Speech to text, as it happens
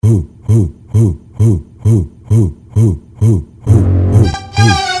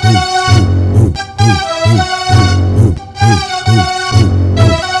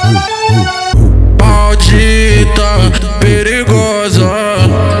Maldita, perigosa,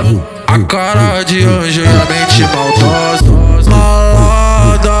 a cara de anjo e a mente maldosa.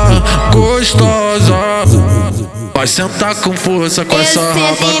 Malada, gostosa, vai sentar com força com essa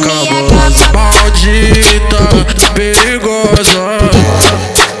raba cabulosa. Maldita, perigosa,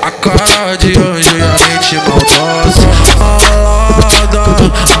 a cara de anjo e a mente maldosa. Malada,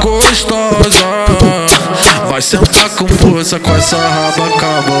 gostosa, vai sentar com força com essa raba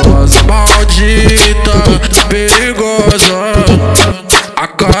cabulosa. Maldita, perigosa, a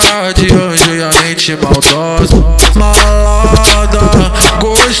cara de anjo e a mente maldosa. Malada,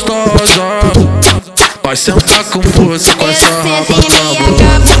 gostosa, vai sentar com força com essa raba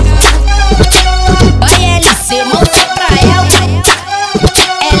cabulosa. Vai LC, mostra pra ela.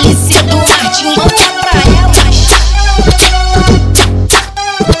 LC do Martim, mostra pra ela.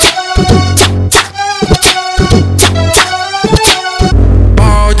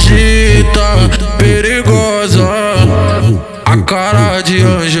 Maldita, perigosa, a cara de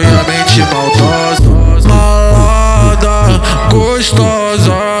anjo e a mente maldosa. Malada,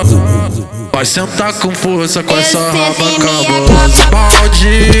 gostosa, vai sentar com força com essa raba cabulosa.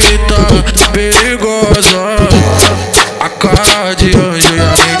 Maldita, perigosa, a cara de anjo e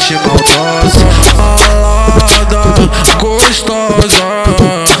a mente maldosa. Malada, gostosa,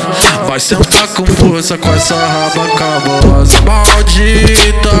 vai sentar com força com essa raba cabulosa.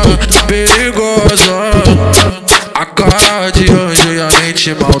 Maldita, perigosa, a cara de anjo e a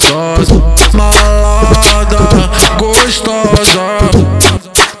mente maldosa. Malada, gostosa,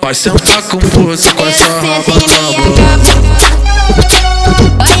 vai sentar com força com essa raba cabulosa.